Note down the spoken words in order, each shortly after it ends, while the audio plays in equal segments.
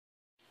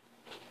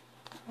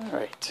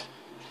Alright.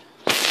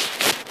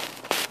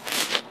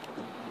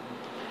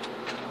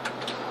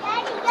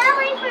 Daddy, don't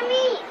wait for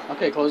me.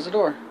 Okay, close the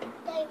door.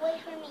 Daddy,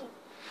 wait for me.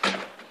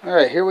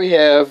 Alright, here we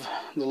have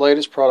the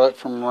latest product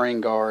from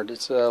Rainguard.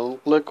 It's a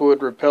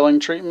liquid repelling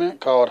treatment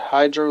called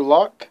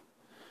Hydro-Lok.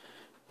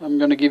 I'm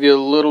going to give you a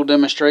little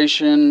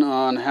demonstration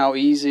on how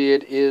easy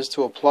it is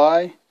to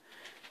apply.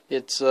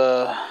 It's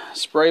a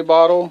spray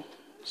bottle,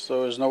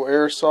 so there's no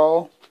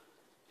aerosol.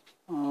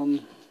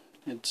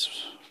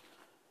 It's,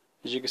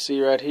 as you can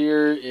see right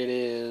here, it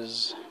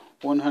is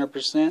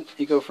 100%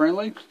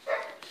 eco-friendly.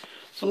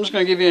 So I'm just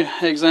going to give you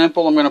an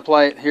example. I'm going to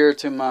apply it here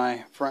to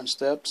my front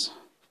steps.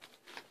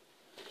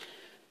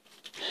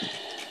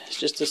 It's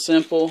just a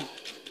simple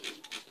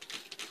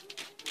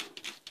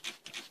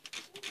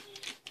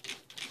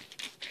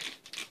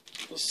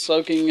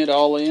soaking it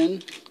all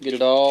in, get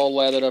it all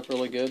lathered up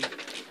really good.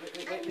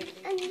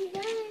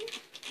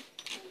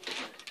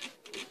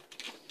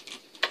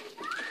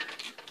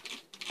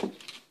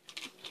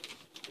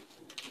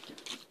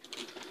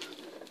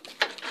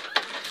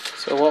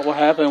 So what will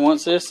happen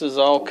once this is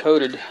all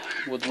coated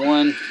with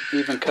one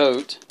even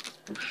coat,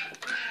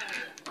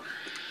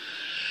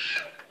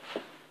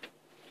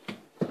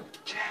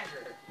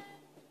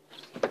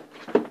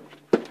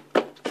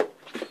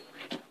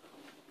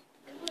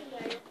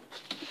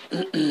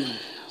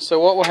 so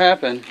what will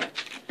happen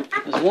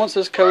is once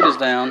this coat is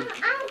down,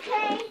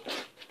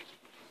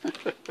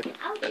 Okay.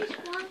 I was just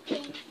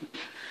walking.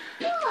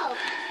 Whoa.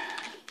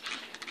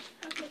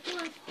 Okay, come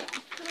on.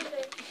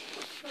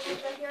 Come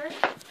over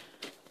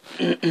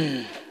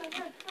here.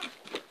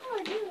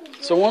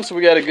 so once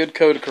we got a good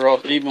coat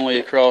across, evenly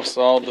across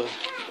all of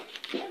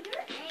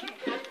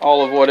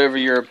whatever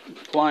you're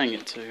applying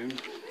it to,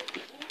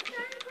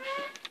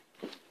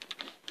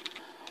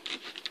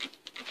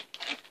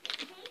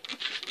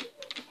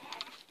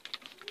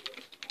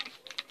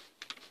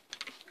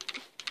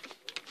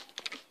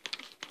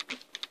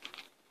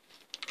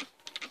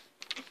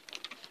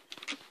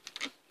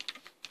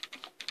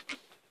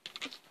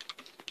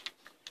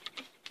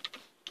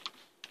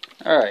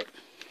 alright,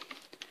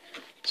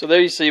 so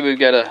there you see we've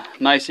got a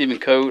nice even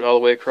coat all the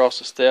way across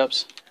the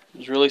steps.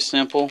 It's really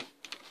simple,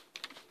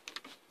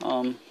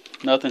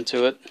 nothing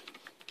to it.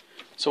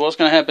 So what's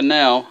going to happen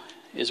now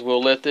is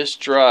we'll let this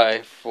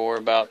dry for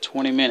about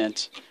 20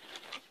 minutes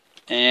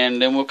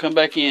and then we'll come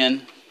back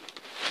in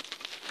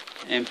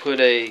and put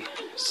a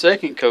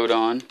second coat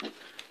on,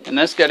 and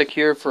that's got to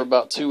cure for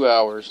about 2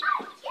 hours,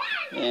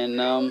 and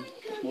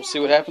we'll see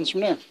what happens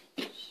from there.